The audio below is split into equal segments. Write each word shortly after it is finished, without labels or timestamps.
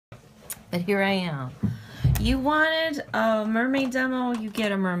But here I am. You wanted a mermaid demo, you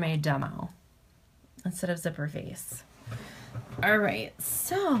get a mermaid demo instead of zipper face. Alright,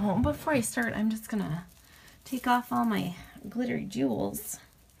 so before I start, I'm just gonna take off all my glittery jewels.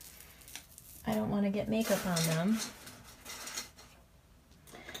 I don't want to get makeup on them.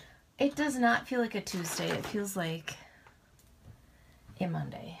 It does not feel like a Tuesday. It feels like a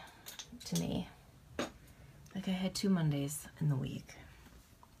Monday to me. Like I had 2 Mondays in the week.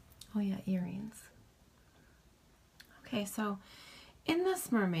 Oh yeah, earrings. Okay, so in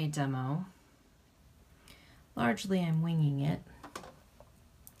this mermaid demo, largely I'm winging it.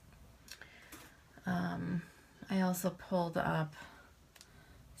 I also pulled up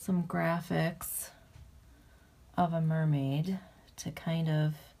some graphics of a mermaid to kind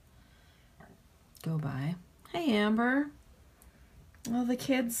of go by. Hey Amber. All the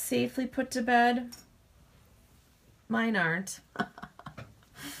kids safely put to bed? Mine aren't.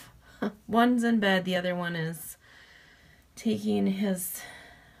 One's in bed, the other one is taking his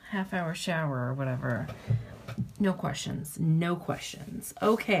half-hour shower or whatever. No questions. No questions.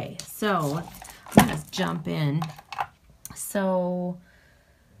 Okay, so I'm going to jump in. So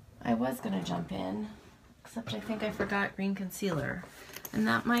I was going to jump in, except I think I forgot green concealer. And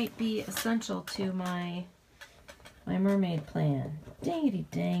that might be essential to my mermaid plan. Dangity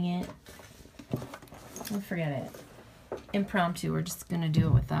dang it. I'll forget it. Impromptu, we're just going to do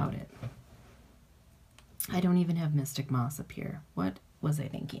it without it. I don't even have Mystic Moss up here. What was I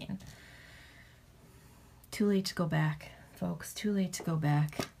thinking? Too late to go back, folks. Too late to go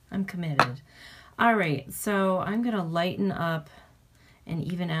back. I'm committed. All right, so I'm going to lighten up and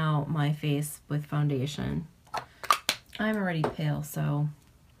even out my face with foundation. I'm already pale, so...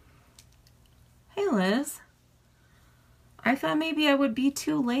 Hey, Liz. I thought maybe I would be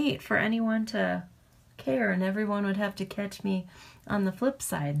too late for anyone to care and everyone would have to catch me on the flip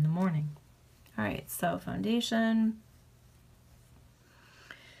side in the morning. All right, so foundation.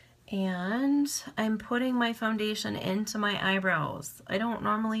 And I'm putting my foundation into my eyebrows. I don't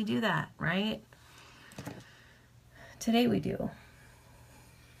normally do that, right? Today we do.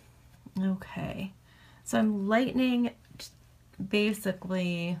 Okay, so I'm lightening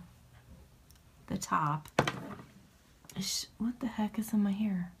basically the top. What the heck is in my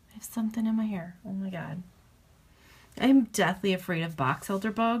hair? I have something in my hair. Oh my god. I'm deathly afraid of box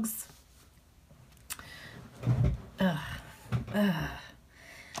elder bugs. Ugh. Ugh.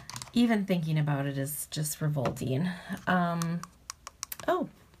 Even thinking about it is just revolting. Oh,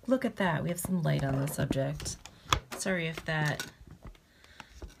 look at that. We have some light on the subject. Sorry if that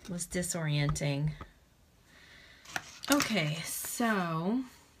was disorienting. Okay, so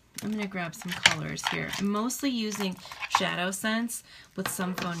I'm going to grab some colors here. I'm mostly using Shadow Sense with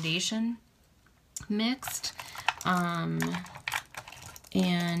some foundation mixed. And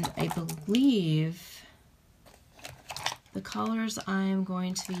I believe the colors I'm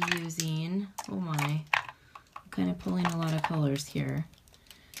going to be using, oh my, I'm kind of pulling a lot of colors here.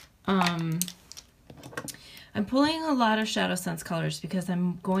 I'm pulling a lot of Shadow Sense colors because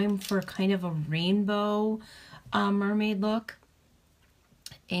I'm going for kind of a rainbow mermaid look.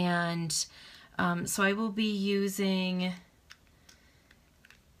 And so I will be using,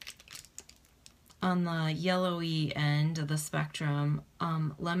 on the yellowy end of the spectrum,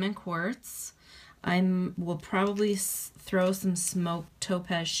 Lemon Quartz. Will probably throw some Smoked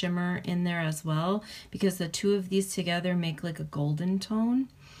Topaz Shimmer in there as well, because the two of these together make like a golden tone.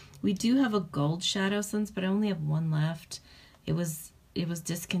 We do have a gold Shadow Sense, but I only have one left. It was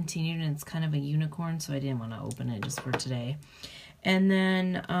discontinued and it's kind of a unicorn, so I didn't want to open it just for today. And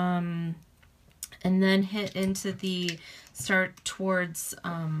then hit into the start towards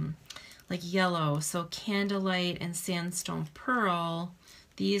like yellow. So Candlelight and Sandstone Pearl.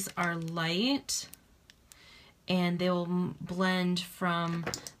 These are light, and they will blend from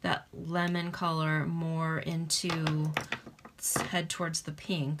that lemon color more into, head towards the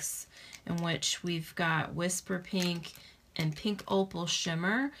pinks, in which we've got Whisper Pink and Pink Opal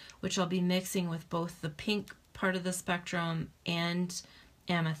Shimmer, which I'll be mixing with both the pink part of the spectrum and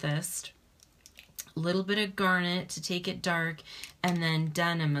Amethyst. A little bit of Garnet to take it dark, and then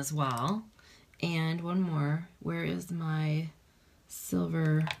Denim as well. And one more. Where is my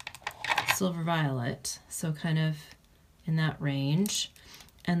Silver Violet? So kind of in that range.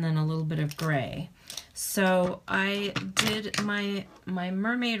 And then a little bit of gray. So I did my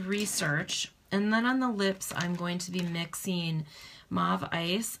mermaid research, and then on the lips I'm going to be mixing Mauve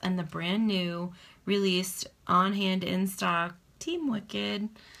Ice and the brand new released on hand in stock Team Wicked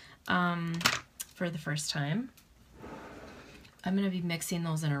for the first time. I'm going to be mixing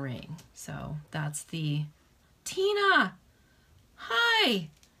those in a ring. So that's the Tina. Hi.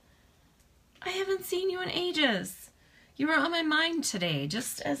 I haven't seen you in ages. You were on my mind today,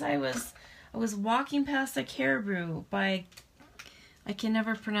 just as I was walking past the Caribou by, I can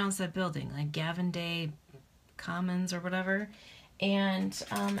never pronounce that building, like Gavin Day Commons or whatever, and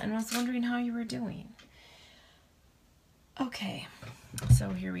was wondering how you were doing. Okay, so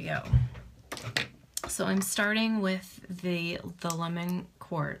here we go. So I'm starting with the lemon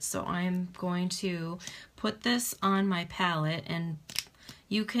quartz. So I'm going to put this on my palette, and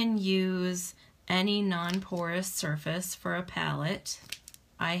you can use any non-porous surface for a palette.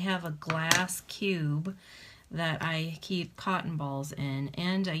 I have a glass cube that I keep cotton balls in,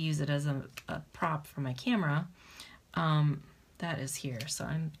 and I use it as a prop for my camera. That is here, so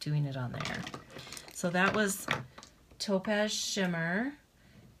I'm doing it on there. So that was Topaz Shimmer,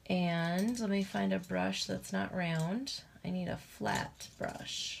 and let me find a brush that's not round. I need a flat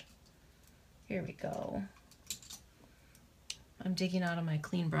brush. Here we go. I'm digging out of my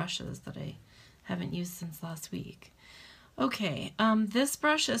clean brushes that I haven't used since last week. Okay, this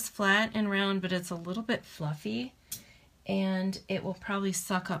brush is flat and round, but it's a little bit fluffy, and it will probably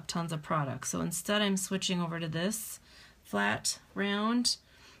suck up tons of product. So instead I'm switching over to this flat round,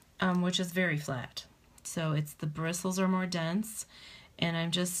 which is very flat. So the bristles are more dense, and I'm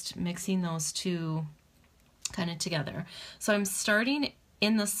just mixing those two kind of together. So I'm starting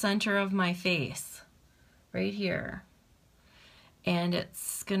in the center of my face, right here. And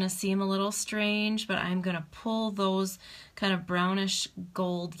it's gonna seem a little strange, but I'm gonna pull those kind of brownish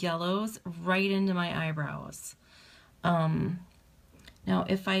gold yellows right into my eyebrows. Now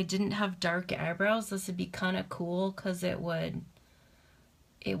if I didn't have dark eyebrows, this would be kind of cool, because it would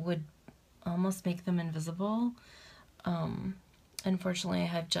almost make them invisible. Unfortunately, I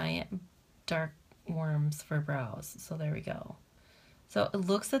have giant dark worms for brows, so there we go. So it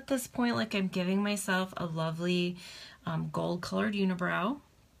looks at this point like I'm giving myself a lovely gold colored unibrow.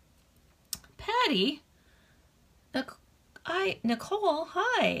 Patty, Nicole,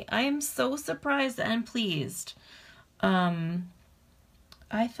 hi. I am so surprised and pleased.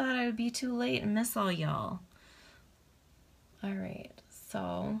 I thought I would be too late and miss all y'all. All right,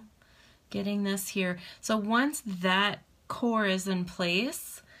 so getting this here. So once that core is in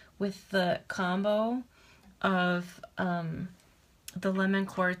place with the combo of the lemon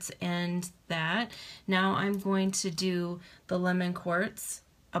quartz and that, now I'm going to do the lemon quartz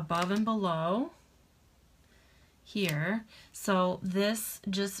above and below here. So this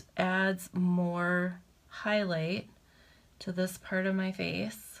just adds more highlight to this part of my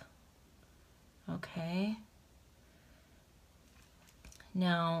face. Okay.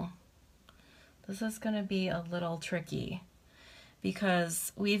 Now, this is going to be a little tricky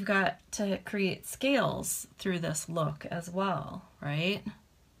because we've got to create scales through this look as well, right?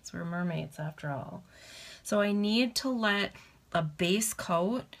 So we're mermaids after all. So I need to let a base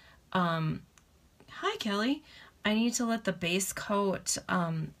coat, hi Kelly, I need to let the base coat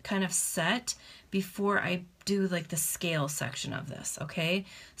kind of set before I do like the scale section of this, okay?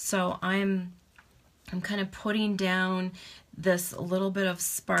 So I'm kind of putting down this little bit of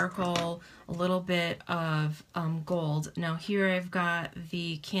sparkle, a little bit of gold. Now here I've got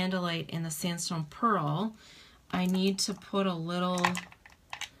the Candlelight and the Sandstone Pearl. I need to put a little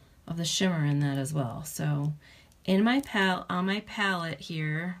of the shimmer in that as well. So in my on my palette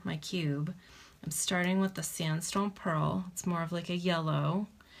here, my cube, I'm starting with the Sandstone Pearl. It's more of like a yellow,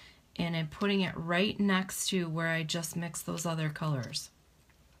 and I'm putting it right next to where I just mixed those other colors.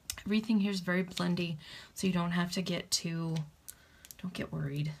 Everything here is very blendy, so you don't have to get too, don't get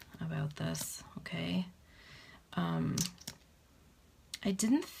worried about this, okay? I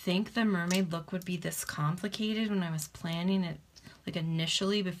didn't think the mermaid look would be this complicated when I was planning it, like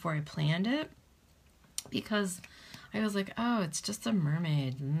initially before I planned it, because I was like, oh, it's just a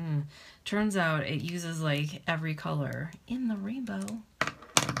mermaid. Turns out it uses like every color in the rainbow.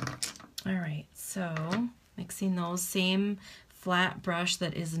 All right, so mixing those, same flat brush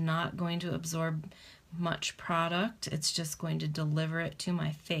that is not going to absorb much product. It's just going to deliver it to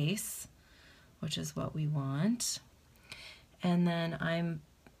my face, which is what we want. And then I'm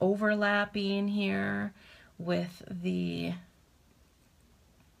overlapping here with the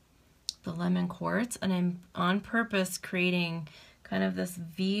lemon quartz, and I'm on purpose creating kind of this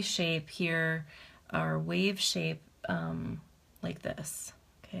V shape here, or wave shape, like this,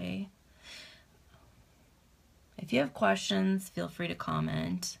 okay? If you have questions, feel free to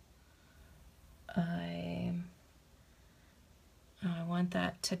comment. I want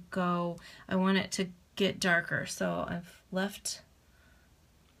that to go, I want it to get darker, so I've left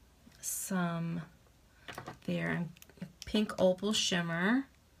some there. Pink opal shimmer,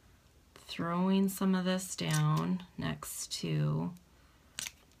 throwing some of this down next to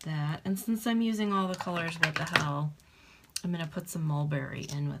that. And since I'm using all the colors, what the hell, I'm going to put some mulberry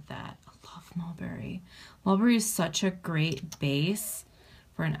in with that. I love mulberry. Mulberry is such a great base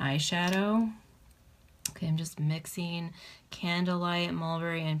for an eyeshadow. Okay, I'm just mixing Candlelight,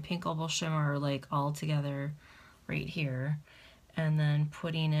 mulberry, and pink opal shimmer like all together right here. And then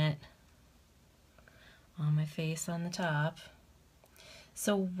putting it on my face on the top.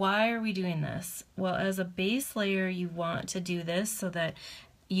 So why are we doing this? Well, as a base layer, you want to do this so that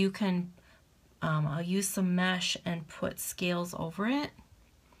you can, I'll use some mesh and put scales over it.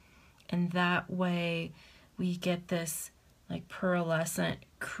 And that way we get this like pearlescent,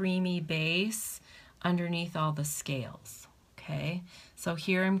 creamy base underneath all the scales. Okay, so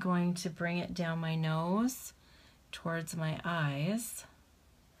here I'm going to bring it down my nose towards my eyes.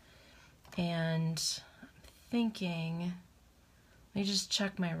 And I'm thinking, let me just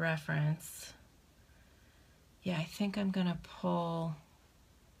check my reference. Yeah, I think I'm gonna pull,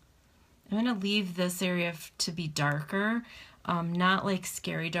 I'm gonna leave this area to be darker, not like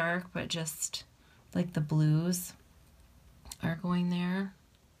scary dark, but just like the blues are going there.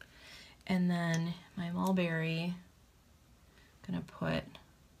 And then my mulberry, I'm gonna put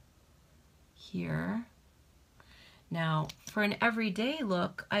here. Now, for an everyday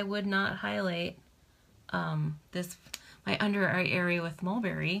look, I would not highlight this, my under eye area with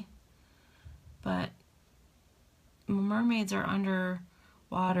mulberry, but mermaids are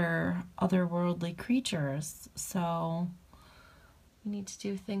underwater, otherworldly creatures, so we need to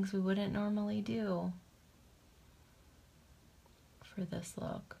do things we wouldn't normally do for this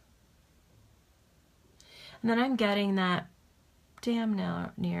look. And then I'm getting that damn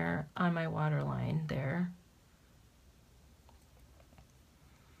near on my waterline there.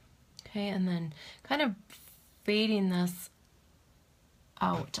 Okay, and then kind of fading this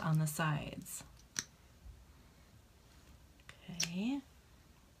out on the sides. Okay.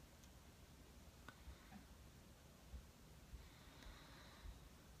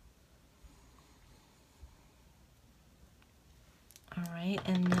 All right,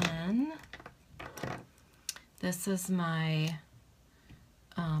 and then this is my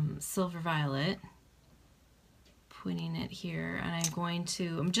silver violet. Putting it here, and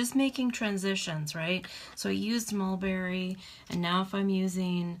I'm just making transitions, right? So I used mulberry, and now if I'm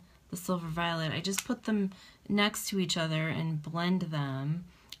using the silver violet, I just put them next to each other and blend them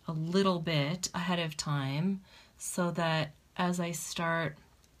a little bit ahead of time so that as I start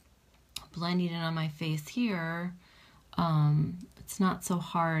blending it on my face here, it's not so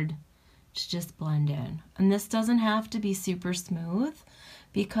hard to just blend in. And this doesn't have to be super smooth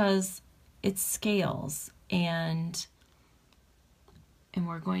because it scales, and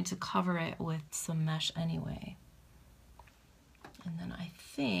we're going to cover it with some mesh anyway. And then I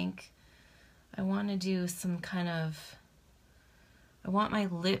think I want to do some kind of, I want my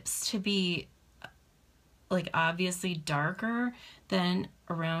lips to be like obviously darker than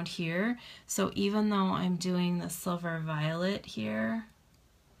around here. So even though I'm doing the silver violet here,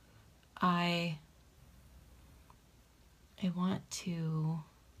 I want to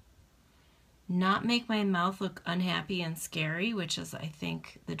not make my mouth look unhappy and scary, which is, I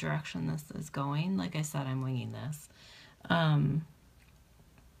think, the direction this is going. Like I said, I'm winging this.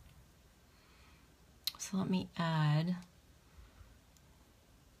 So let me add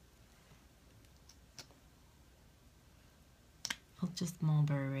just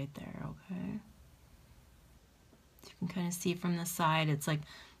mulberry right there, okay? So you can kind of see from the side, it's like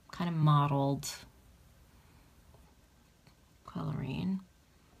kind of mottled coloring.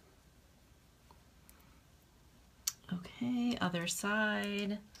 Okay, other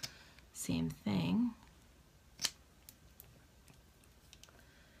side, same thing.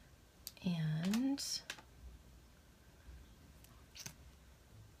 And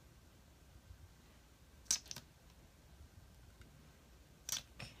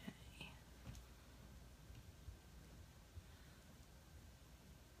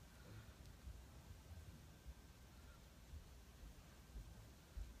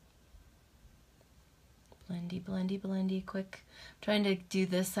blendy, blendy, blendy, quick. I'm trying to do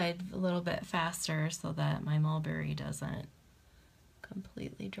this side a little bit faster so that my mulberry doesn't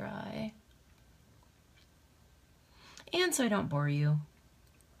completely dry. And so I don't bore you.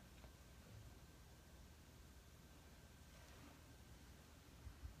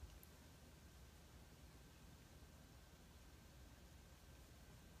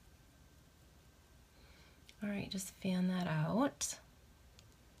 All right, just fan that out.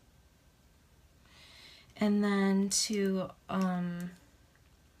 And then to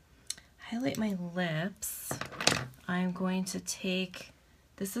highlight my lips, I'm going to take,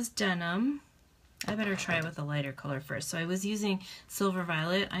 this is denim, I better try it with a lighter color first. So I was using Silver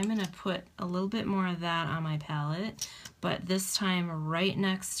Violet. I'm going to put a little bit more of that on my palette, but this time right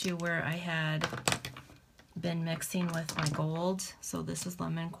next to where I had been mixing with my gold. So this is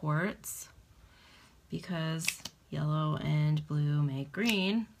Lemon Quartz, because yellow and blue make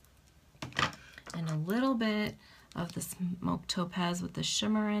green. And a little bit of the Smoke Topaz with the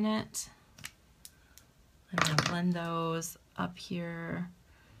shimmer in it. I'm going to blend those up here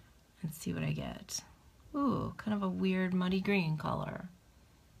and see what I get. Ooh, kind of a weird muddy green color.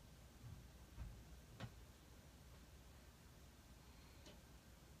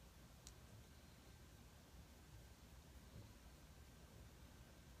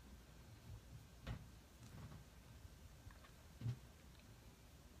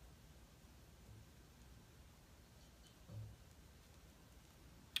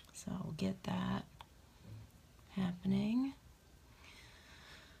 So I'll get that happening.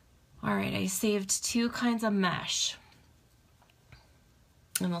 All right, I saved 2 kinds of mesh.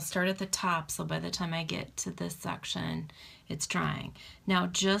 And we'll start at the top, so by the time I get to this section, it's drying. Now,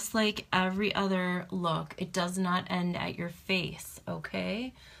 just like every other look, it does not end at your face,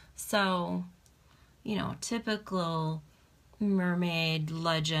 okay? So, you know, typical mermaid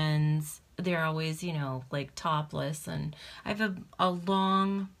legends, they're always, you know, like topless. And I have a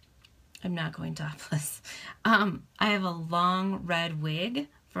long, I'm not going topless. I have a long red wig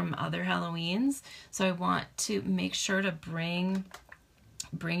from other Halloweens, so I want to make sure to bring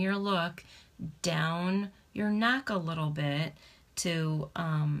your look down your neck a little bit to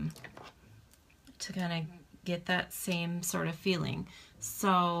kind of get that same sort of feeling.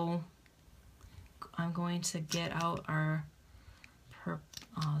 So I'm going to get out our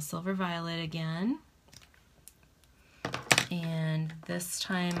Silver Violet again, and this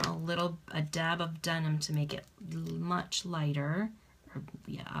time a dab of denim to make it much lighter, or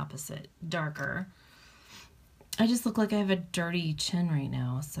yeah, opposite, darker. I just look like I have a dirty chin right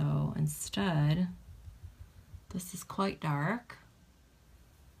now, so instead, this is quite dark,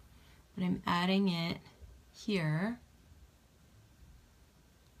 but I'm adding it here.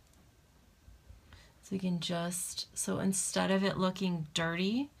 So you can just, so instead of it looking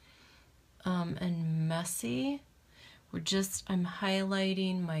dirty and messy, I'm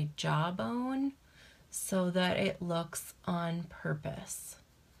highlighting my jawbone so that it looks on purpose.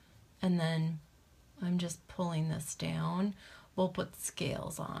 And then I'm just pulling this down. We'll put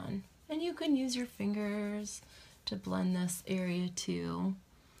scales on. And you can use your fingers to blend this area too.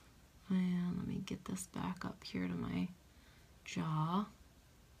 And let me get this back up here to my jaw.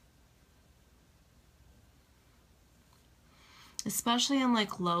 Especially in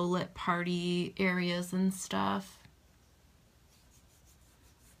like low lit party areas and stuff.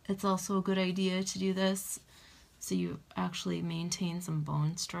 It's also a good idea to do this so you actually maintain some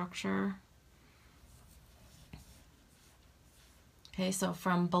bone structure. Okay, so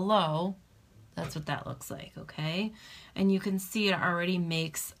from below, that's what that looks like, okay? And you can see it already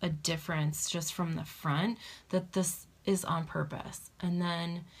makes a difference just from the front, that this is on purpose. And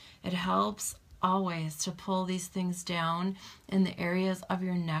then it helps always to pull these things down in the areas of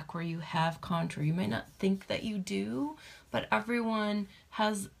your neck where you have contour. You might not think that you do, but everyone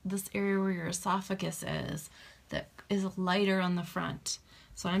has this area where your esophagus is that is lighter on the front.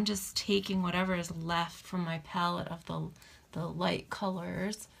 So I'm just taking whatever is left from my palette of the light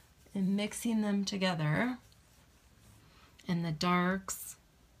colors and mixing them together, and the darks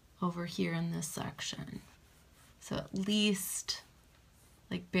over here in this section. So at least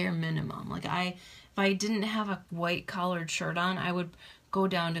like bare minimum. Like if I didn't have a white collared shirt on, I would go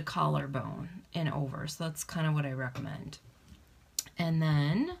down to collarbone and over. So that's kind of what I recommend. And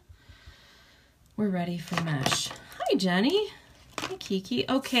then we're ready for mesh. Hi, Jenny. Hi, Kiki.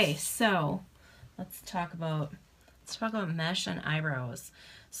 Okay, so let's talk about mesh and eyebrows.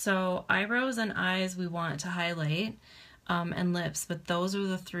 So eyebrows and eyes we want to highlight, and lips, but those are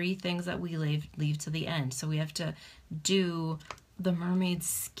the 3 things that we leave to the end. So we have to do the mermaid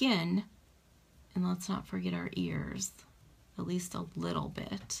skin, and let's not forget our ears, at least a little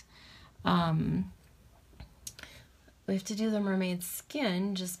bit. We have to do the mermaid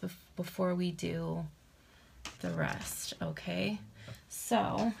skin just before we do the rest, okay?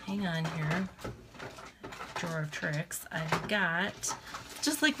 So, hang on here. Drawer of tricks. I've got,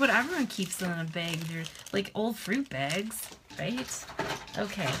 just like what everyone keeps in a bag, they're like old fruit bags, right?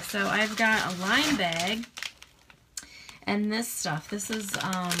 Okay, so I've got a lime bag, and this stuff, this is,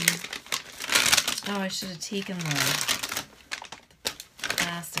 oh, I should have taken the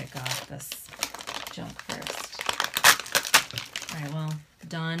plastic off this junk first. All right, well,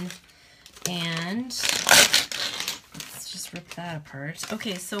 done. And let's just rip that apart.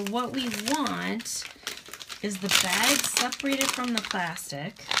 Okay, so what we want is the bag separated from the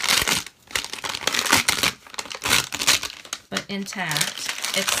plastic, but intact,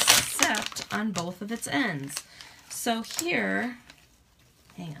 except on both of its ends. So here,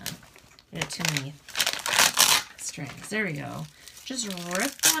 hang on, I got too many strings. There we go. Just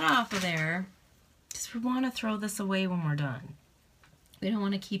rip that off of there, because we want to throw this away when we're done. We don't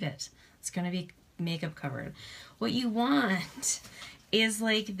want to keep it. It's going to be makeup covered. What you want is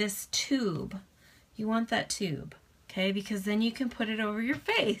like this tube. You want that tube, okay? Because then you can put it over your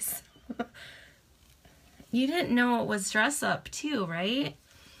face. You didn't know it was dress up too, right?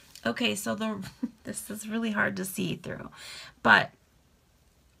 Okay, so this is really hard to see through, but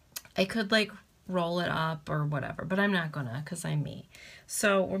I could like roll it up or whatever, but I'm not gonna because I'm me.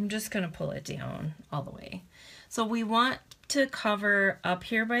 So I'm just gonna pull it down all the way. So we want to cover up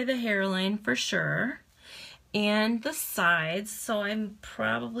here by the hairline for sure, and the sides. So I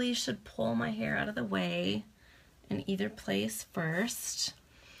probably should pull my hair out of the way in either place first.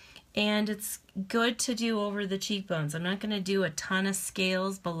 And it's good to do over the cheekbones. I'm not going to do a ton of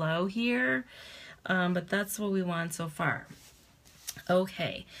scales below here, but that's what we want so far.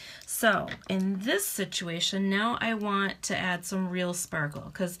 Okay, so in this situation, now I want to add some real sparkle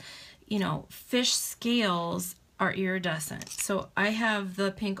because, you know, fish scales are iridescent. So I have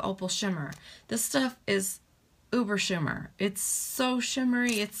the pink opal shimmer. This stuff is uber shimmer. It's so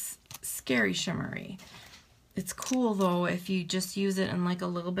shimmery, it's scary shimmery. It's cool though if you just use it in like a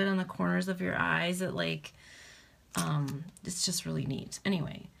little bit on the corners of your eyes. It like, it's just really neat.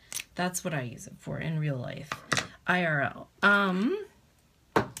 Anyway, that's what I use it for in real life, IRL.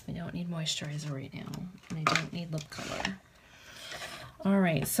 I don't need moisturizer right now, and I don't need lip color. All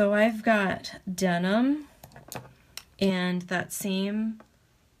right, so I've got denim and that same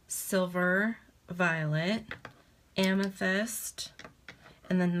silver, violet, amethyst,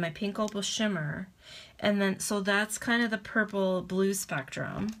 and then my pink opal shimmer. And then, so that's kind of the purple blue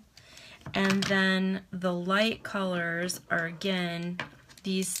spectrum. And then the light colors are again,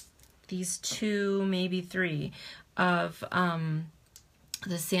 these two, maybe three of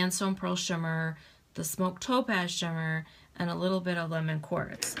the sandstone pearl shimmer, the smoked topaz shimmer, and a little bit of lemon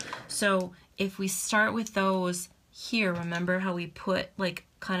quartz. So if we start with those here, remember how we put like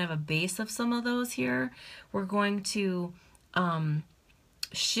kind of a base of some of those here? We're going to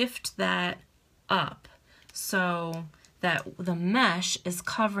shift that up so that the mesh is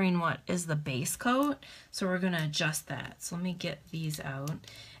covering what is the base coat. So we're going to adjust that. So let me get these out.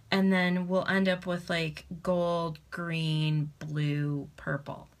 And then we'll end up with like gold, green, blue,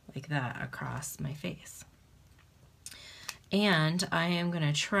 purple, like that across my face. And I am going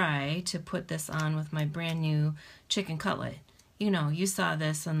to try to put this on with my brand new chicken cutlet. You know, you saw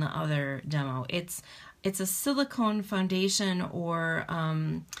this in the other demo. It's a silicone foundation or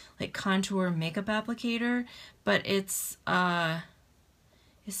like contour makeup applicator, but it's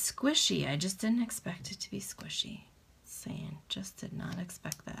squishy. I just didn't expect it to be squishy. Saying, just did not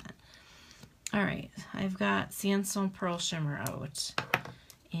expect that. All right, I've got sandstone pearl shimmer out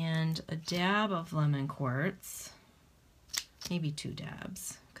and a dab of lemon quartz, maybe 2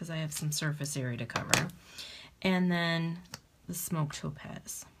 dabs because I have some surface area to cover, and then the smoked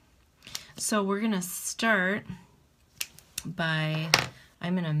topaz. So we're gonna start by,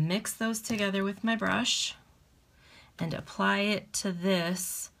 I'm gonna mix those together with my brush and apply it to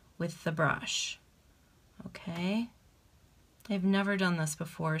this with the brush. Okay, I've never done this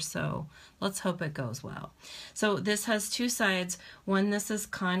before, so let's hope it goes well. So this has 2 sides. One, this is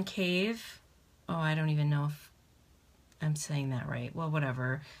concave. Oh, I don't even know if I'm saying that right. Well,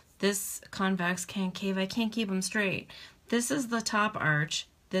 whatever. This convex, concave, I can't keep them straight. This is the top arch.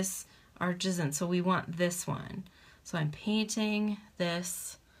 This arch isn't, so we want this one. So I'm painting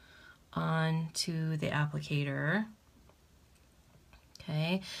this onto the applicator.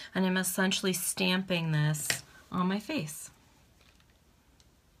 Okay, and I'm essentially stamping this on my face.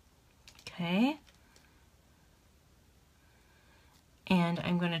 Okay, and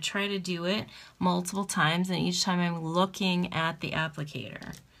I'm going to try to do it multiple times, and each time I'm looking at the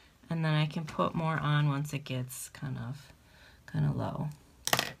applicator, and then I can put more on once it gets kind of low.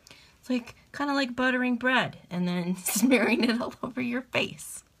 It's like kind of like buttering bread and then smearing it all over your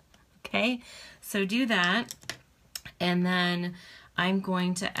face. Okay, so do that, and then I'm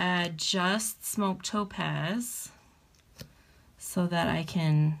going to add just smoked topaz so that I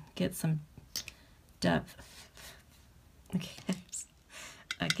can get some depth. Okay,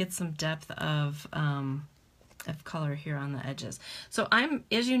 get some depth of color here on the edges. So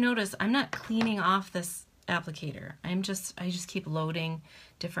as you notice, I'm not cleaning off this applicator. I just keep loading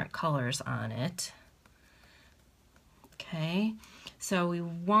different colors on it. Okay, so we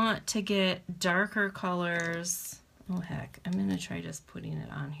want to get darker colors. Oh heck, I'm gonna try just putting it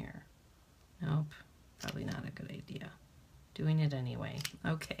on here. Nope, probably not a good idea. Doing it anyway.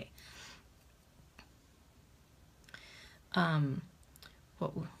 Okay. And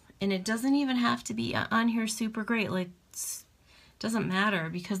it doesn't even have to be on here super great. Like, doesn't matter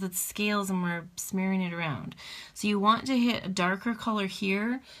because it's scales and we're smearing it around. So you want to hit a darker color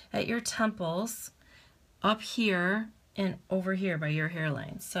here at your temples, up here, and over here by your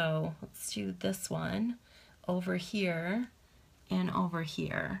hairline. So let's do this one over here and over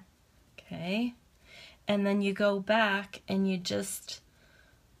here. Okay. And then you go back and you just,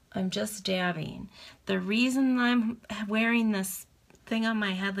 I'm just dabbing. The reason I'm wearing this thing on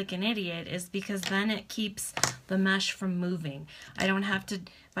my head like an idiot is because then it keeps the mesh from moving. I don't have to,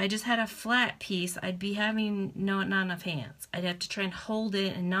 if I just had a flat piece, I'd be having not enough hands. I'd have to try and hold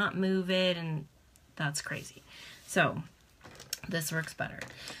it and not move it, and that's crazy. So this works better.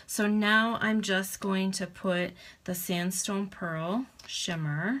 So now I'm just going to put the Sandstone Pearl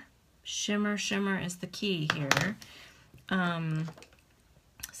shimmer. Shimmer is the key here. So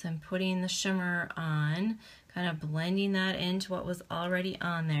I'm putting the shimmer on, kind of blending that into what was already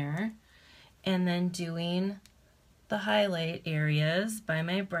on there, and then doing the highlight areas by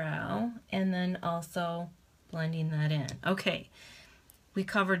my brow, and then also blending that in. Okay, we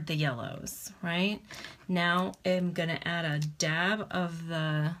covered the yellows, right? Now I'm gonna add a dab of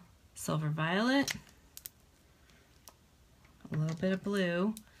the Silver Violet, a little bit of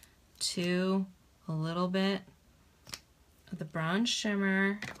blue, to a little bit of the Bronze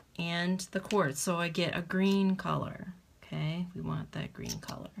Shimmer and the quartz, so I get a green color. Okay, we want that green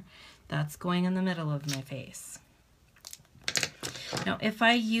color. That's going in the middle of my face. Now if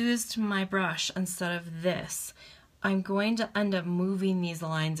I used my brush instead of this, I'm going to end up moving these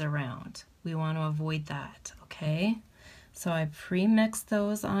lines around. We want to avoid that, okay? So I pre-mixed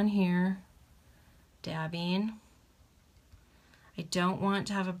those on here, dabbing. I don't want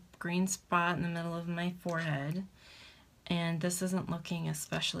to have a green spot in the middle of my forehead, and this isn't looking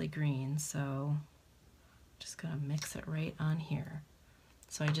especially green, so I'm just gonna mix it right on here.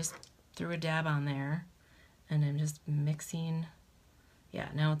 So I just threw a dab on there, and I'm just mixing. Yeah,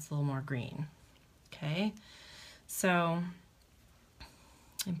 now it's a little more green. Okay, so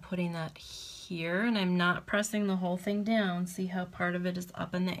I'm putting that here, and I'm not pressing the whole thing down. See how part of it is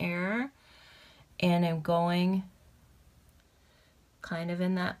up in the air? And I'm going kind of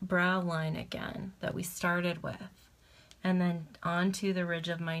in that brow line again that we started with, and then onto the ridge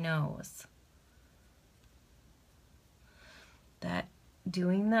of my nose. That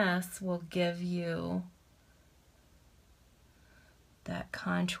doing this will give you that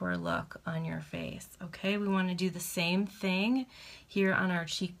contour look on your face. Okay, we want to do the same thing here on our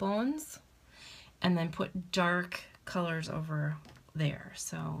cheekbones, and then put dark colors over there.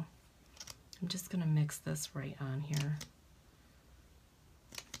 So I'm just gonna mix this right on here.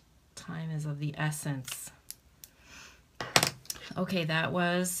 Time is of the essence. Okay, that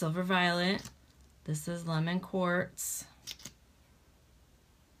was Silver Violet. This is Lemon Quartz.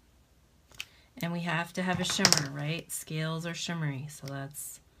 And we have to have a shimmer, right? Scales are shimmery, so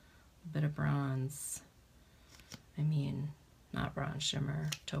that's a bit of bronze. I mean, not bronze shimmer,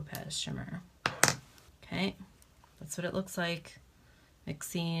 topaz shimmer. Okay, that's what it looks like.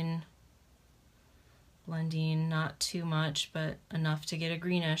 Mixing, blending, not too much, but enough to get a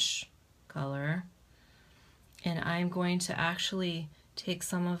greenish color. And I'm going to actually take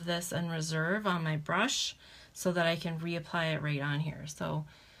some of this and reserve on my brush so that I can reapply it right on here. So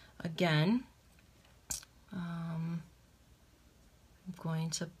again, I'm going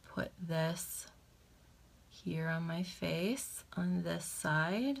to put this here on my face on this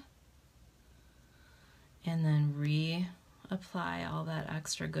side, and then reapply all that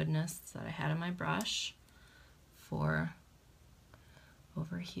extra goodness that I had on my brush for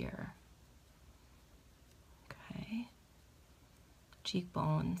over here. Okay,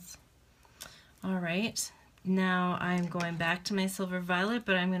 cheekbones. All right, now I'm going back to my Silver Violet,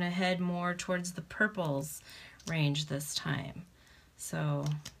 but I'm going to head more towards the purples range this time. So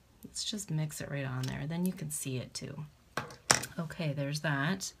let's just mix it right on there, then you can see it too. Okay, there's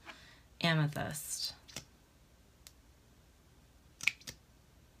that. Amethyst.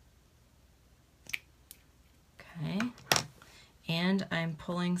 Okay, and I'm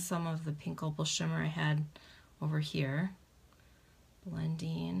pulling some of the pink opal shimmer I had over here,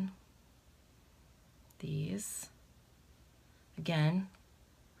 blending these. Again,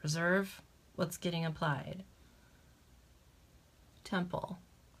 reserve what's getting applied. Temple,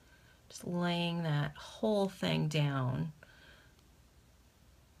 just laying that whole thing down.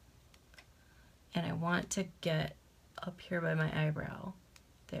 And I want to get up here by my eyebrow.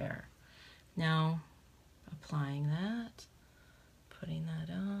 There. Now, applying that, putting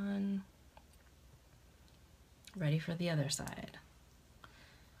that on, ready for the other side.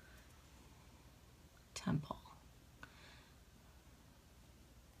 Temple.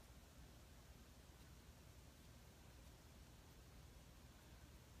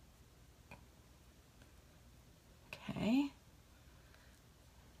 Okay.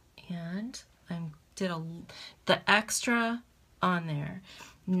 And I did the extra on there.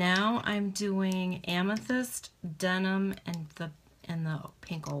 Now I'm doing amethyst, denim, and the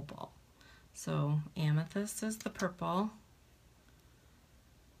pink opal. So amethyst is the purple.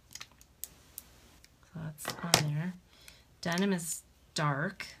 So that's on there. Denim is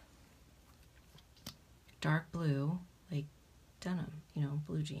dark blue, like denim, you know,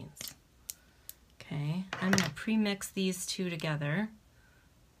 blue jeans. Okay, I'm going to pre-mix these two together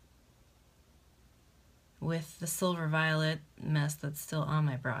with the silver violet mess that's still on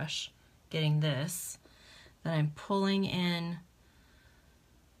my brush, getting this. Then I'm pulling in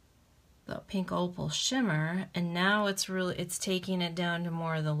the pink opal shimmer, and now it's taking it down to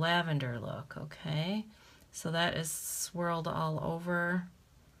more of the lavender look, okay? So that is swirled all over,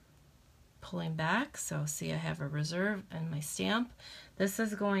 pulling back. So see, I have a reserve and my stamp. This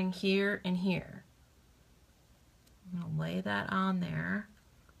is going here and here. I'm going to lay that on there.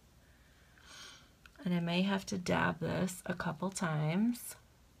 And I may have to dab this a couple times.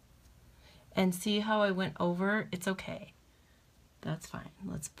 And see how I went over? It's okay. That's fine.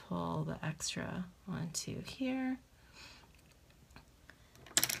 Let's pull the extra onto here.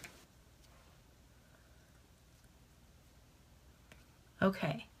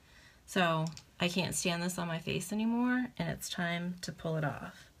 Okay, so I can't stand this on my face anymore, and it's time to pull it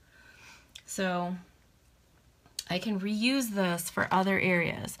off. So I can reuse this for other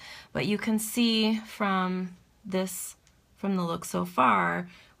areas, but you can see from this, from the look so far,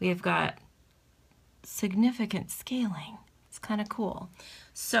 we have got significant scaling. It's kind of cool.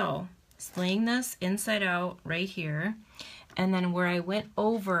 So laying this inside out right here, and then where I went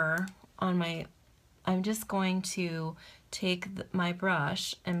over on my, I'm just going to take my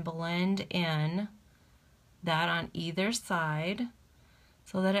brush and blend in that on either side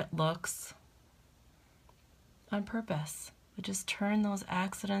so that it looks on purpose. But just turn those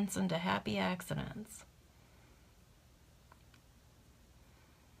accidents into happy accidents.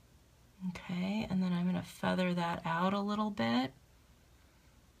 Okay, and then I'm going to feather that out a little bit.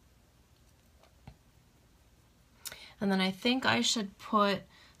 And then I think I should put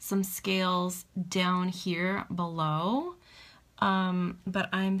some scales down here below. But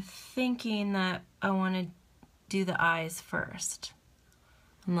I'm thinking that I want to do the eyes first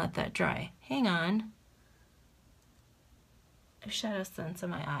and let that dry. Hang on. I shed a sense in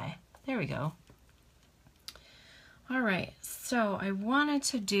my eye. There we go. All right, so I wanted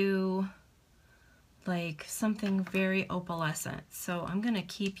to do like something very opalescent. So I'm gonna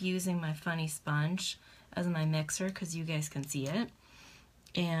keep using my funny sponge as my mixer because you guys can see it,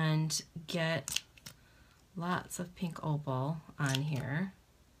 and get lots of pink opal on here.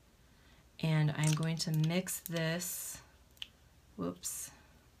 And I'm going to mix this, whoops,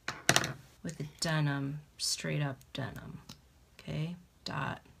 with the denim, straight up denim. Okay,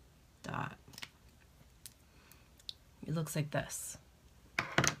 dot, dot. It looks like this.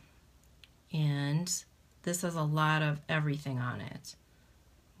 And this has a lot of everything on it.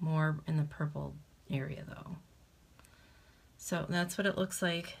 More in the purple area though. So that's what it looks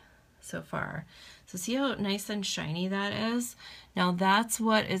like so far. So see how nice and shiny that is? Now that's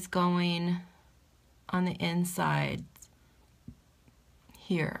what is going on the inside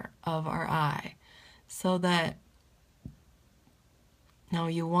here of our eye. So that, now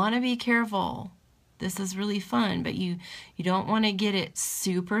you want to be careful. This is really fun, but you don't want to get it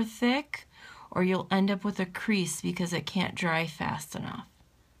super thick or you'll end up with a crease because it can't dry fast enough.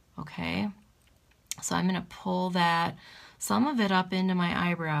 Okay? So I'm going to pull that, some of it up into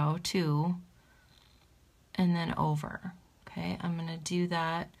my eyebrow too, and then over. Okay? I'm going to do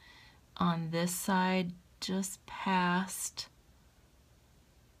that on this side just past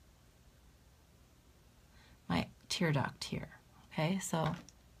my tear duct here. Okay? So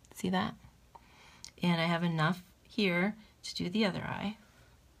see that? And I have enough here to do the other eye.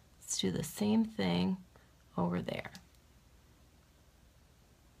 Let's do the same thing over there.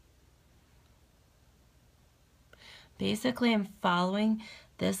 Basically, I'm following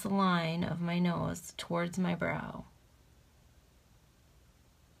this line of my nose towards my brow.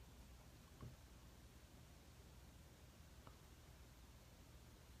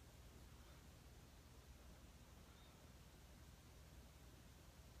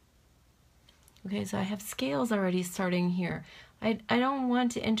 Okay, so I have scales already starting here. I don't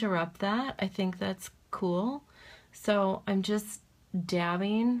want to interrupt that. I think that's cool. So I'm just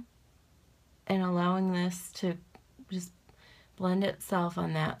dabbing and allowing this to just blend itself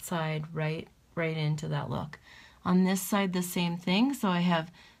on that side right into that look. On this side, the same thing. So I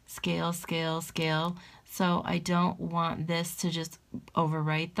have scale, scale, scale. So I don't want this to just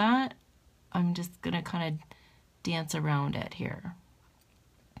overwrite that. I'm just gonna kind of dance around it here.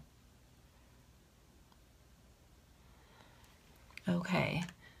 Okay,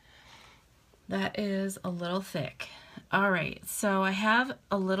 that is a little thick. All right, so I have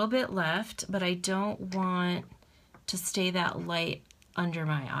a little bit left, but I don't want to stay that light under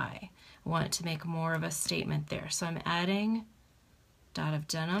my eye. I want it to make more of a statement there. So I'm adding dot of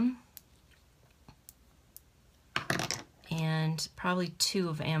denim and probably 2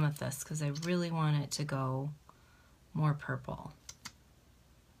 of amethyst because I really want it to go more purple.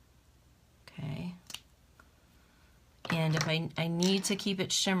 Okay. And if I need to keep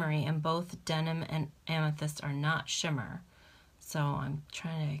it shimmery, and both denim and amethyst are not shimmer, so I'm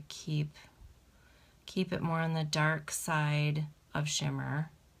trying to keep it more on the dark side of shimmer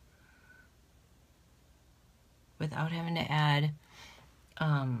without having to add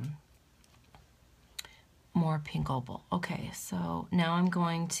more pink opal. Okay, so now I'm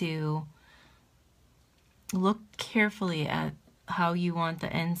going to look carefully at how you want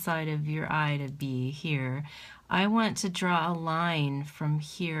the inside of your eye to be here. I want to draw a line from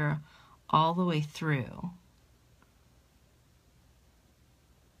here all the way through.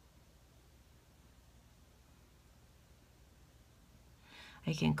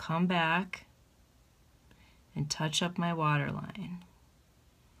 I can come back and touch up my waterline.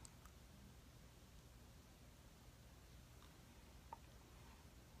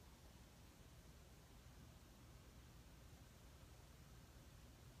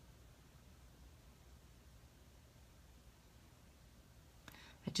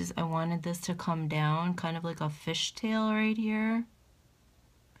 I wanted this to come down kind of like a fishtail right here.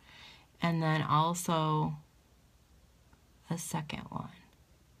 And then also a second one.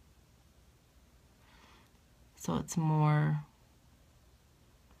 So it's more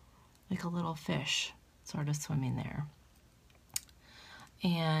like a little fish sort of swimming there.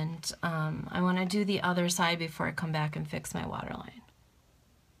 And I want to do the other side before I come back and fix my waterline.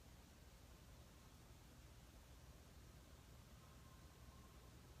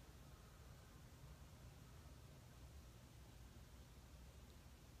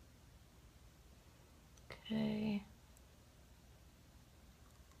 Okay.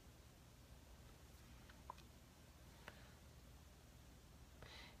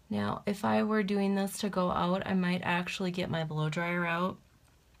 Now, if I were doing this to go out, I might actually get my blow dryer out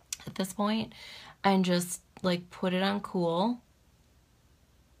at this point and just like put it on cool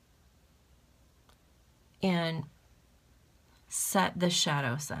and set the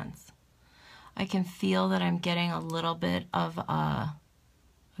shadow sense. I can feel that I'm getting a little bit of a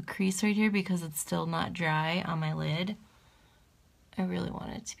crease right here because it's still not dry on my lid. I really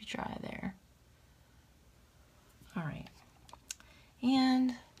want it to be dry there. All right,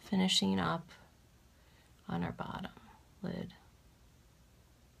 and finishing up on our bottom lid.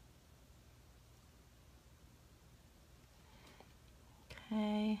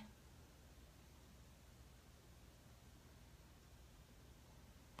 Okay.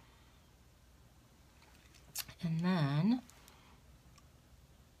 And then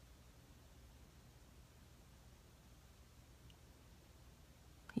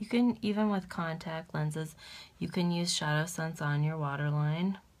you can, even with contact lenses, you can use shadow sense on your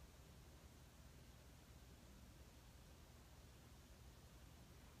waterline.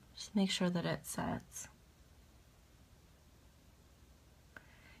 Just make sure that it sets.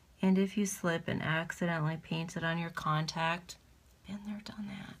 And if you slip and accidentally paint it on your contact, been there, done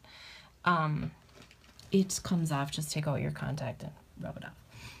that. It comes off. Just take out your contact and rub it off.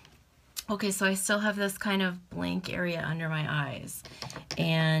 Okay, so I still have this kind of blank area under my eyes,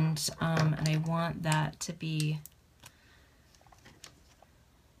 and I want that to be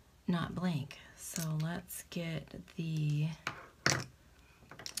not blank. So let's get the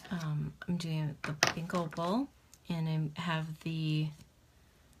I'm doing the pink opal, and I have the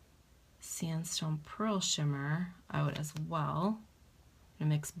sandstone pearl shimmer out as well. I'm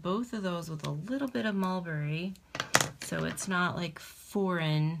gonna mix both of those with a little bit of mulberry, so it's not like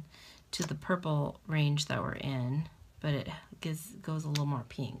foreign to the purple range that we're in, but it goes a little more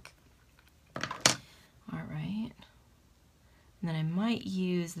pink. All right, and then I might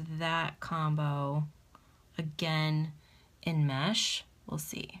use that combo again in mesh. We'll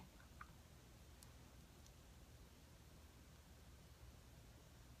see.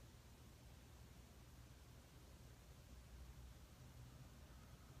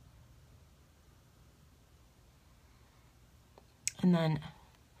 And then,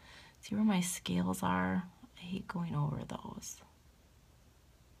 see where my scales are? I hate going over those.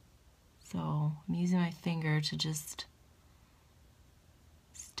 So I'm using my finger to just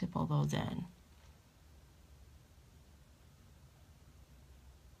stipple those in.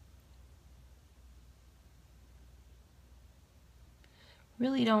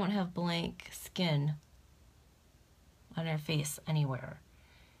 Really don't have blank skin on her face anywhere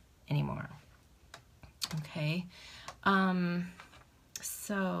anymore. Okay,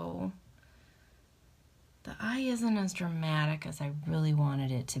 so the eye isn't as dramatic as I really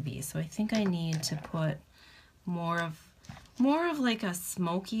wanted it to be, so I think I need to put more of like a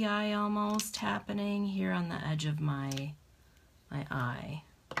smoky eye almost happening here on the edge of my eye.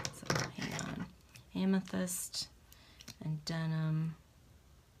 So hang on, amethyst and denim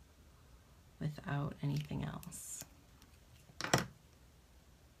without anything else.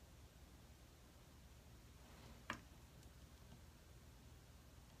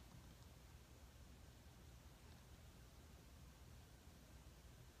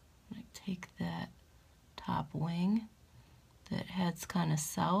 Take that top wing that heads kind of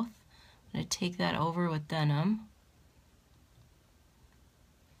south. I'm going to take that over with denim.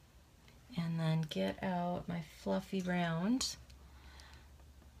 And then get out my fluffy round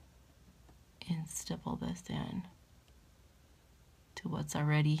and stipple this in to what's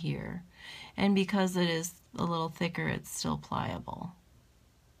already here. And because it is a little thicker, it's still pliable.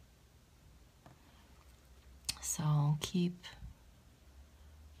 So keep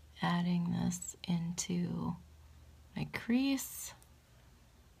adding this into my crease.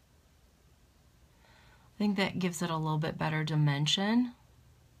 I think that gives it a little bit better dimension.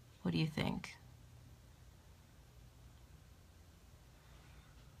 What do you think?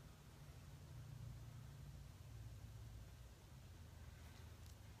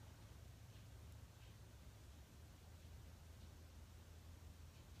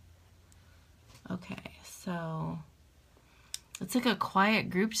 Okay, so it's like a quiet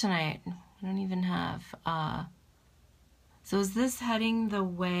group tonight. I don't even have, so is this heading the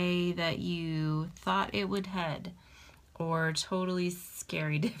way that you thought it would head, or totally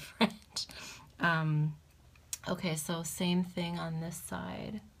scary different? Okay, so same thing on this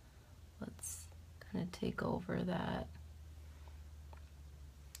side. Let's kind of take over that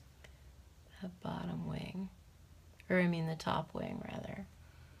bottom wing, or I mean the top wing rather,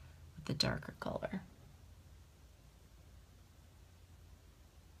 with the darker color.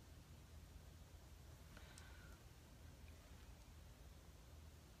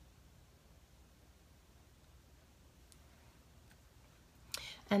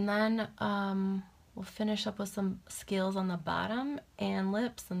 And then we'll finish up with some scales on the bottom and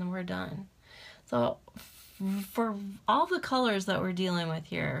lips, and then we're done. So for all the colors that we're dealing with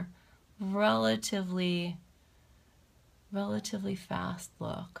here, relatively fast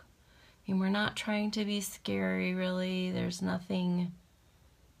look. I mean, we're not trying to be scary, really. There's nothing,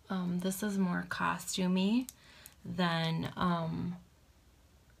 this is more costumey than,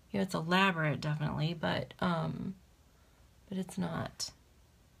 you know, it's elaborate, definitely, but it's not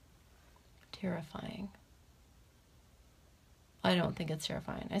terrifying. I don't think it's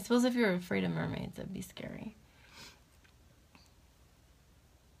terrifying. I suppose if you're afraid of mermaids, it'd be scary.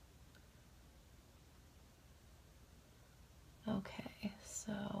 Okay,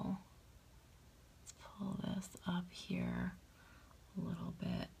 so let's pull this up here a little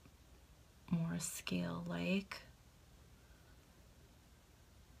bit more scale-like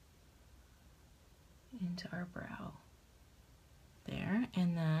into our brow. There,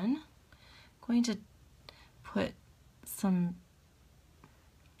 and then going to put some,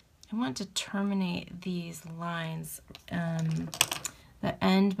 I want to terminate these lines, the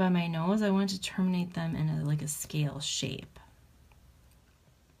end by my nose, I want to terminate them in like a scale shape.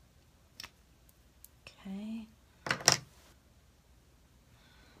 Okay.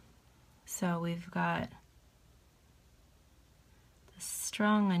 So we've got this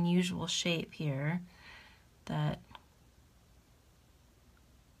strong, unusual shape here that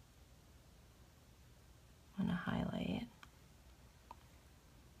I want to highlight.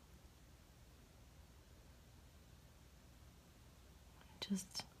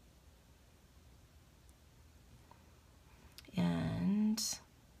 And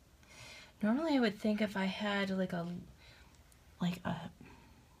normally I would think if I had like a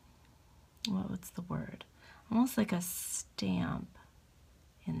what's the word? Almost like a stamp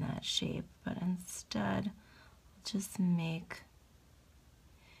in that shape, but instead I'll just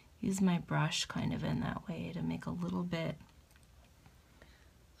use my brush kind of in that way to make a little bit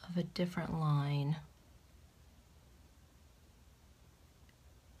of a different line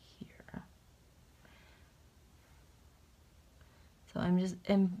here. So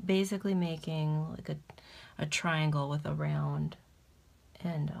I'm basically making like a triangle with a round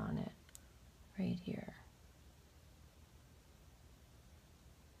end on it right here.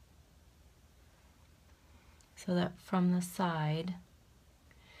 So that from the side,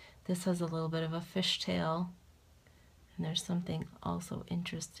 this has a little bit of a fishtail, and there's something also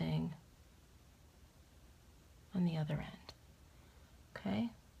interesting on the other end. Okay?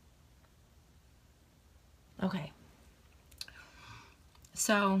 Okay.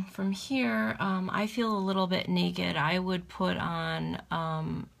 So from here, I feel a little bit naked. I would put on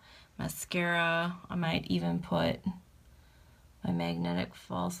mascara. I might even put my magnetic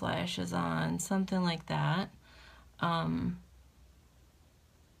false lashes on, something like that,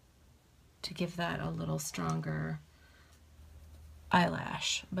 to give that a little stronger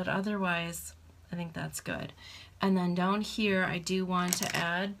eyelash. But otherwise, I think that's good. And then down here, I do want to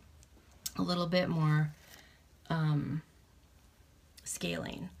add a little bit more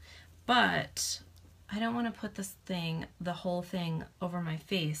scaling. But I don't want to put this thing, the whole thing, over my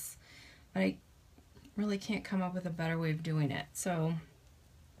face. But I really can't come up with a better way of doing it. So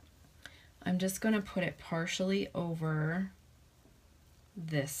I'm just going to put it partially over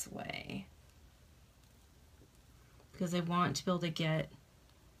this way, because I want to be able to get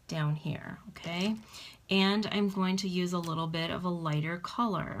down here, okay? And I'm going to use a little bit of a lighter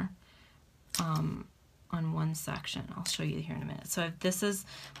color on one section. I'll show you here in a minute. So this is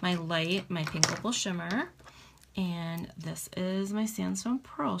my light, my pink opal shimmer, and this is my sandstone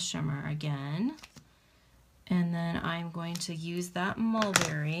pearl shimmer again. And then I'm going to use that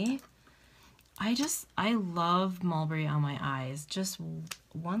mulberry. I love mulberry on my eyes. Just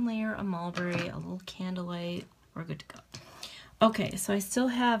one layer of mulberry, a little candlelight, we're good to go. Okay, so I still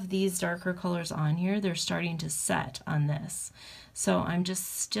have these darker colors on here. They're starting to set on this. So I'm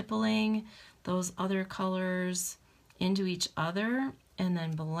just stippling those other colors into each other and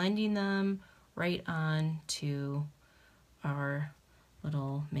then blending them right on to our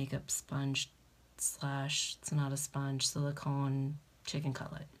little makeup sponge slash, it's not a sponge, silicone chicken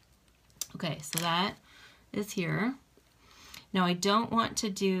cutlet. Okay, so that is here. Now I don't want to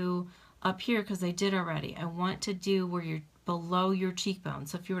do up here because I did already. I want to do where you're below your cheekbone.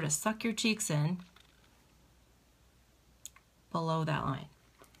 So if you were to suck your cheeks in, below that line.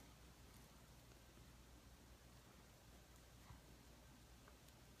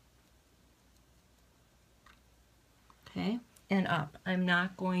 Okay, and up. I'm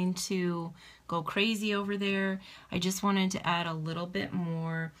not going to go crazy over there. I just wanted to add a little bit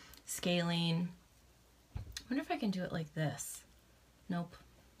more scaling. I wonder if I can do it like this. Nope.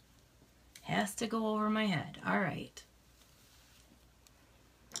 Has to go over my head. All right.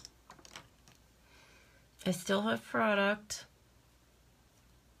 I still have product.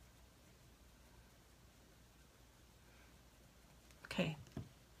 Okay.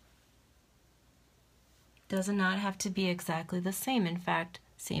 Does not have to be exactly the same. In fact,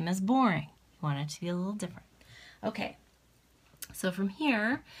 same as boring. You want it to be a little different. Okay. So from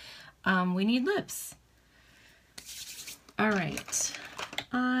here, we need lips. All right.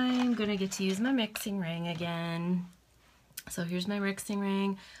 I'm going to get to use my mixing ring again. So here's my mixing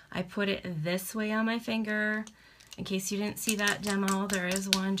ring. I put it this way on my finger. In case you didn't see that demo, there is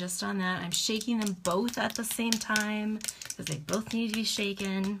one just on that. I'm shaking them both at the same time because they both need to be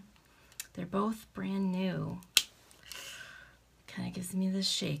shaken. They're both brand new. Kind of gives me the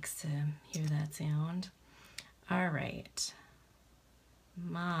shakes to hear that sound. All right.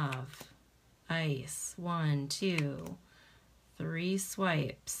 Mauve, ice, 1, 2, 3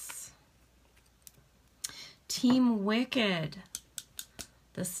 swipes. Team Wicked.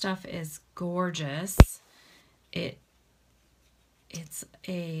 This stuff is gorgeous. It's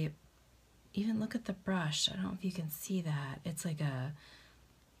a, even look at the brush. I don't know if you can see that. It's like a,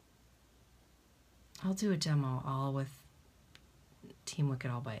 I'll do a demo all with Team Wicked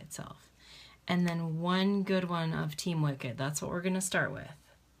all by itself. And then one good one of Team Wicked. That's what we're going to start with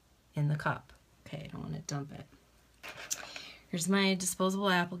in the cup. Okay, I don't want to dump it. Here's my disposable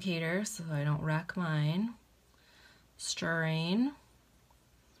applicator so I don't wreck mine. Stirring.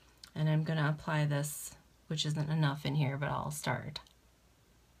 And I'm going to apply this, which isn't enough in here, but I'll start.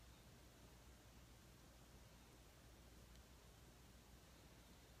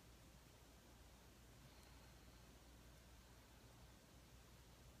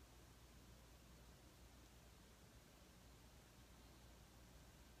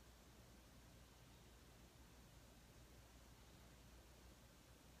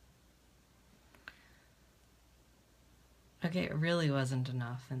 Okay, it really wasn't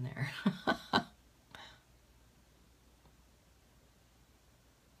enough in there.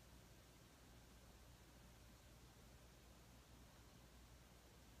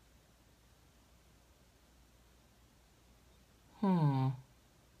 As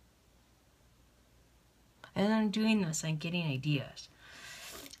I'm doing this, I'm getting ideas.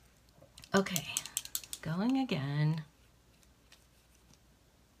 Okay, going again.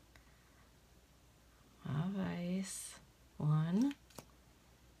 Of ice. 1,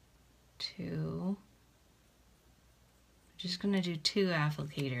 2. Just going to do 2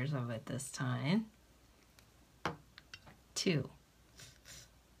 applicators of it this time. 2.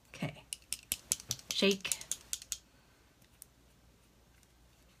 Okay. Shake.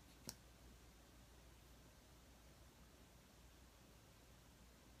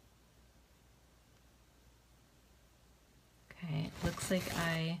 Okay, it looks like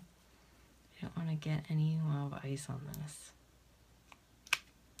I don't want to get any wild ice on this.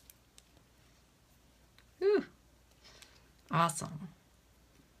 Whew. Awesome.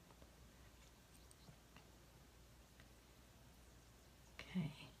 Okay.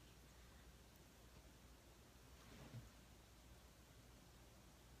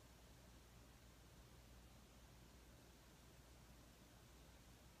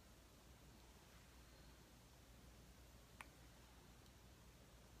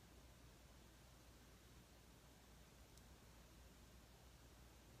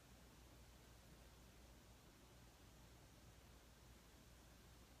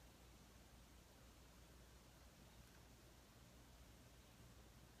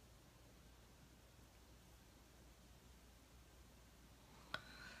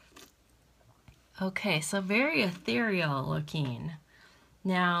 Okay, so very ethereal looking.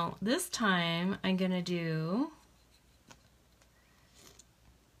 Now, this time I'm going to do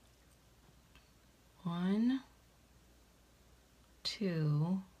 1,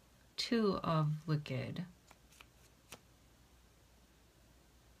 2, 2 of Wicked.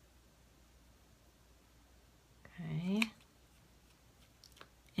 Okay.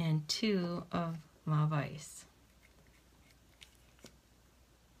 And 2 of Mauve Ice.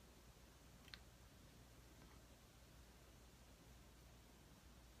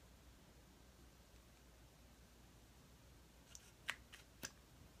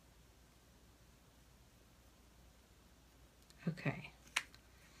 Okay.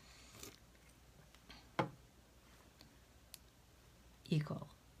 Equal.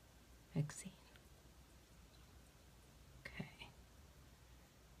 Mixing. Okay.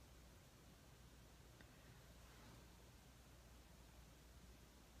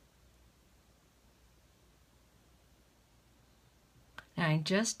 Now I'm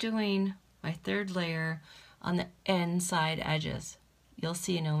just doing my 3rd layer on the inside edges. You'll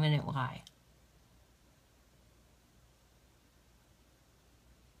see in a minute why.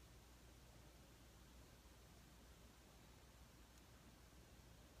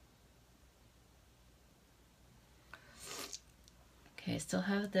 Okay, I still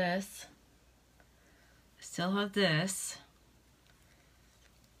have this. I still have this.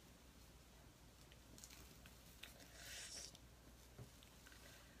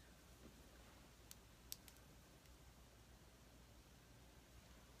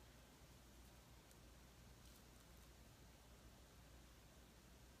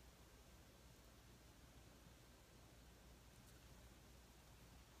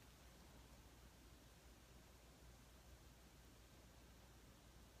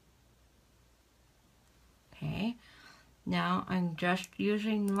 Okay, now I'm just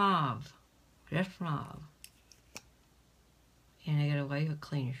using mauve, just mauve. And I gotta wipe a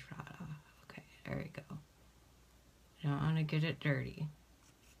clean shot off. Okay, there we go. I don't want to get it dirty.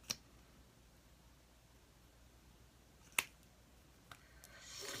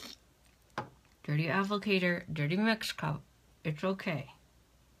 Dirty applicator, dirty mix cup, it's okay.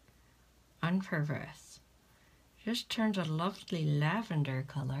 On purpose. Just turns a lovely lavender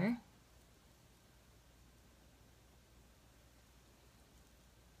color.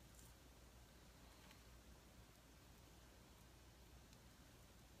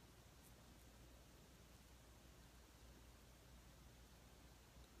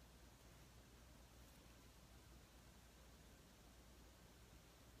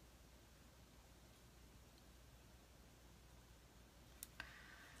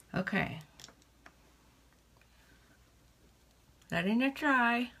 Okay. Letting it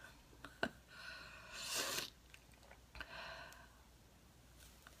dry.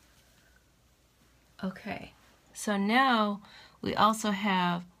 Okay, so now we also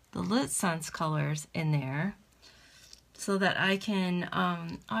have the Lit Sense colors in there so that I can,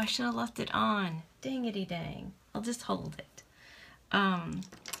 oh, I should have left it on. Dangity dang. I'll just hold it. I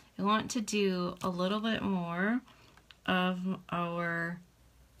want to do a little bit more of our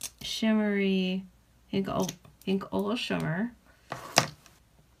shimmery pink oval shimmer,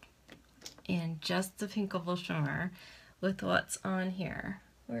 and just the pink oval shimmer with what's on here.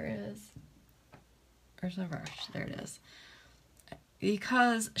 Where's the brush? There it is.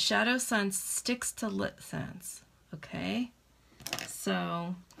 Because Shadow Sense sticks to Lit Sense, okay?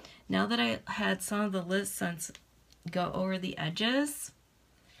 So now that I had some of the Lit Sense go over the edges,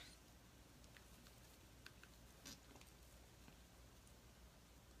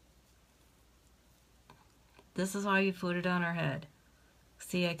 this is why you put it on our head.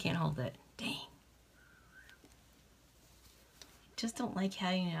 See, I can't hold it. Dang. Just don't like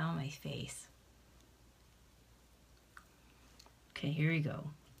having it on my face. Okay, here you go.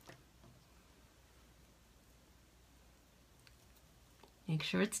 Make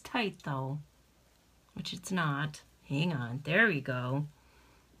sure it's tight though, which it's not. Hang on, there we go.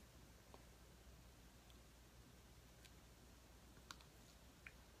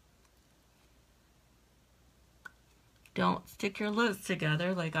 Don't stick your lips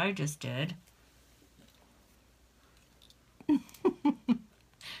together like I just did.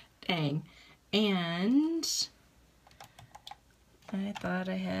 Dang. And I thought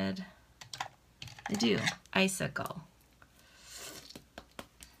I do, Icicle.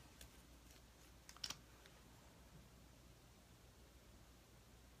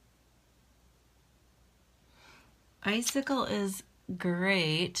 Icicle is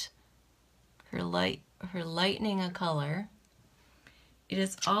great for lightening a color. It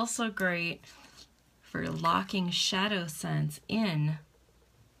is also great for locking Shadow Sense in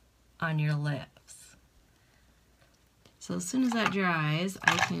on your lips. So as soon as that dries,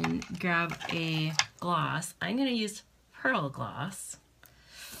 I can grab a gloss. I'm going to use Pearl Gloss,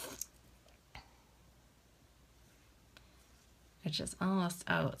 which is almost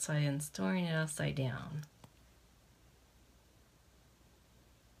out, so I am storing it upside down.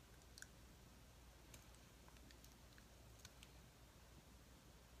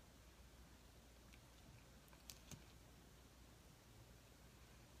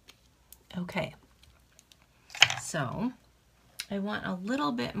 Okay, so I want a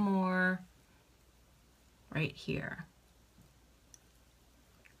little bit more right here.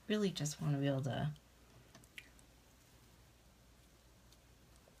 Really just want to be able to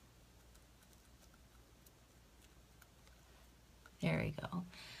there we go.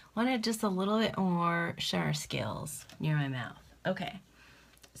 Wanted just a little bit more shimmer scales near my mouth. Okay,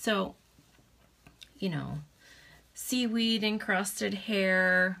 so, you know, seaweed encrusted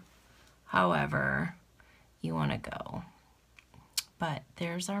hair, however you want to go. But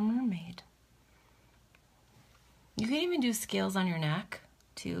there's our mermaid. You can even do scales on your neck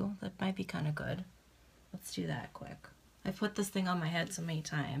too. That might be kind of good. Let's do that quick. I put this thing on my head so many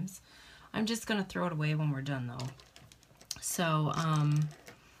times. I'm just gonna throw it away when we're done though. So,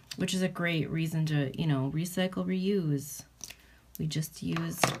 which is a great reason to, you know, recycle, reuse. We just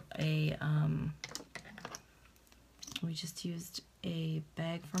used a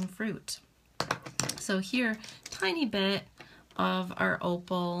bag from Fruit. So here, tiny bit of our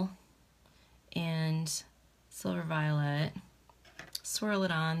opal and silver violet. Swirl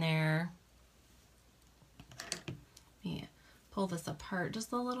it on there. Yeah, pull this apart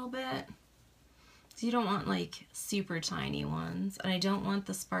just a little bit. So you don't want like super tiny ones. And I don't want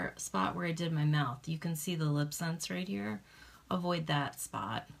the spot where I did my mouth. You can see the lip sense right here. Avoid that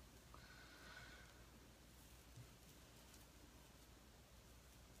spot.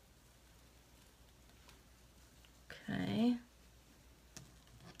 Okay.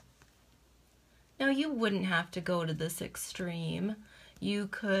 Now you wouldn't have to go to this extreme. You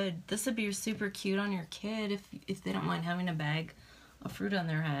could, this would be super cute on your kid if they don't mind having a bag of fruit on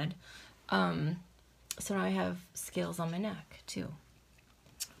their head. So now I have scales on my neck too.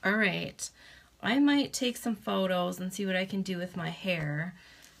 All right, I might take some photos and see what I can do with my hair,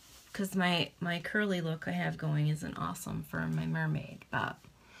 because my curly look I have going isn't awesome for my mermaid, but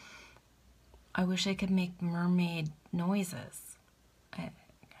I wish I could make mermaid noises. I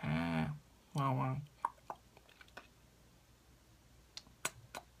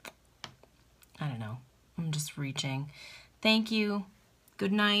don't know. I'm just reaching. Thank you.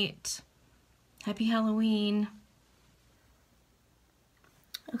 Good night. Happy Halloween.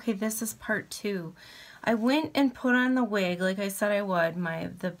 Okay, this is part 2. I went and put on the wig like I said I would,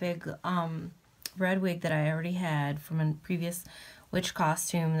 the big red wig that I already had from a previous witch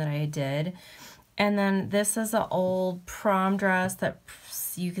costume that I did. And then this is an old prom dress that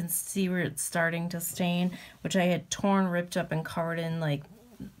you can see where it's starting to stain, which I had torn, ripped up, and covered in like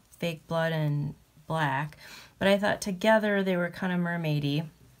fake blood and black. But I thought together they were kind of mermaidy.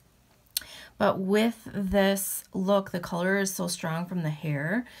 But with this look, the color is so strong from the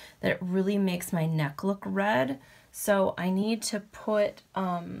hair that it really makes my neck look red. So I need to put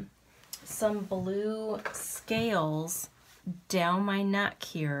some blue scales down my neck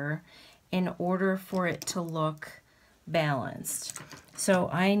here in order for it to look balanced. So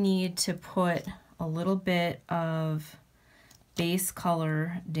I need to put a little bit of base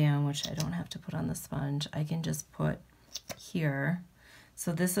color down, which I don't have to put on the sponge. I can just put here.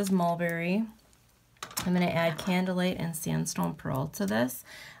 So this is mulberry. I'm going to add Candlelight and Sandstone Pearl to this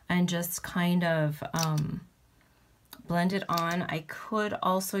and just kind of blend it on. I could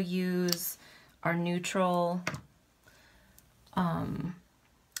also use our neutral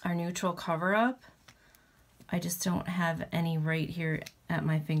cover-up. I just don't have any right here at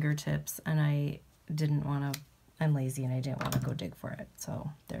my fingertips, and I didn't want to, I'm lazy and I didn't want to go dig for it.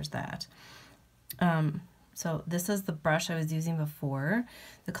 So there's that. So this is the brush I was using before.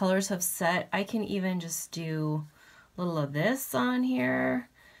 The colors have set. I can even just do a little of this on here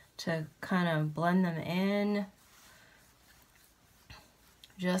to kind of blend them in,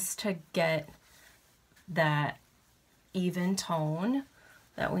 just to get that even tone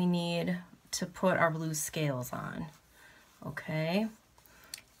that we need to put our blue scales on. Okay,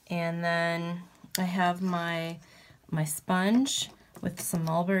 and then I have my sponge with some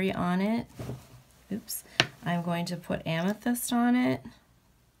mulberry on it. Oops. I'm going to put amethyst on it.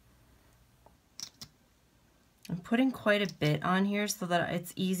 I'm putting quite a bit on here so that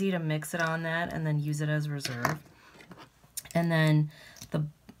it's easy to mix it on that and then use it as reserve. And then the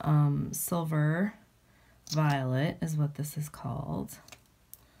silver violet is what this is called.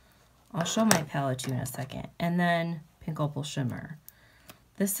 I'll show my palette to you in a second. And then pink opal shimmer.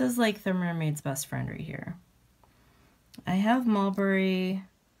 This is like the Mermaid's best friend right here. I have mulberry.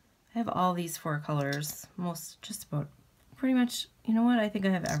 I have all these 4 colors, just about, pretty much, you know what, I think I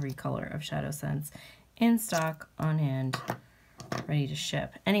have every color of Shadow Sense in stock, on hand, ready to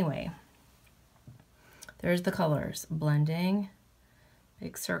ship. Anyway, there's the colors, blending,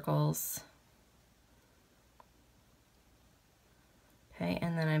 big circles, okay,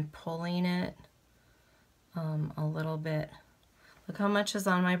 and then I'm pulling it a little bit. Look how much is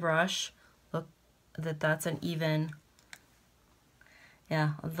on my brush. Look, that's an even.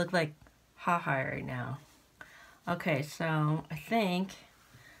 Yeah, it look like ha-ha right now. Okay, so I think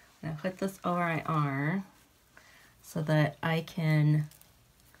I'm gonna put this over my arm so that I can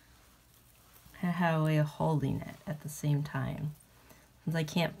have a way of holding it at the same time, since I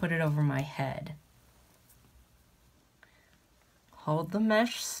can't put it over my head. Hold the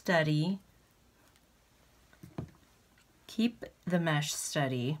mesh steady. Keep the mesh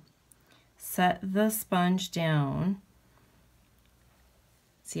steady. Set the sponge down.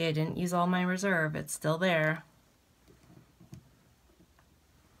 See, I didn't use all my reserve. It's still there.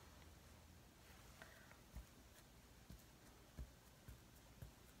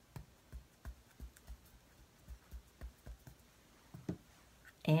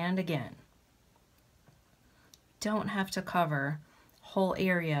 And again. Don't have to cover whole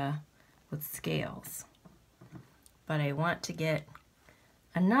area with scales. But I want to get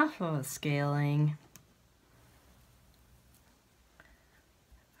enough of a scaling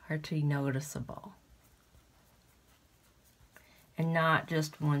to be noticeable and not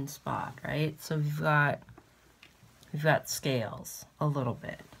just one spot, right? So we've got scales a little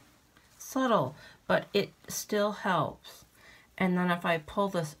bit, subtle, but it still helps. And then if I pull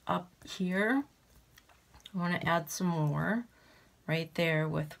this up here, I want to add some more right there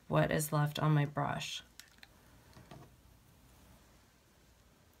with what is left on my brush.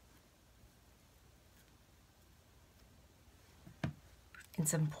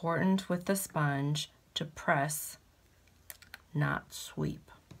 It's important with the sponge to press, not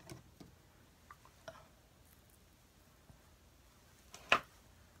sweep.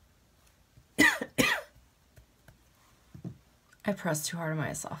 I pressed too hard on my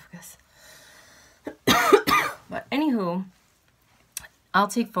esophagus. But anywho, I'll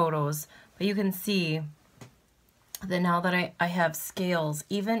take photos, but you can see that now that I have scales,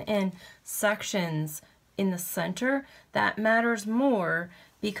 even in sections in the center, that matters more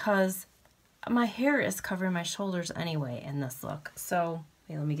because my hair is covering my shoulders anyway in this look. So,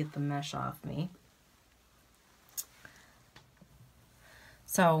 okay, let me get the mesh off me.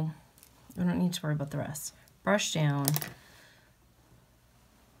 So, we don't need to worry about the rest. Brush down.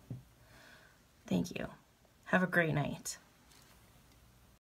 Thank you. Have a great night.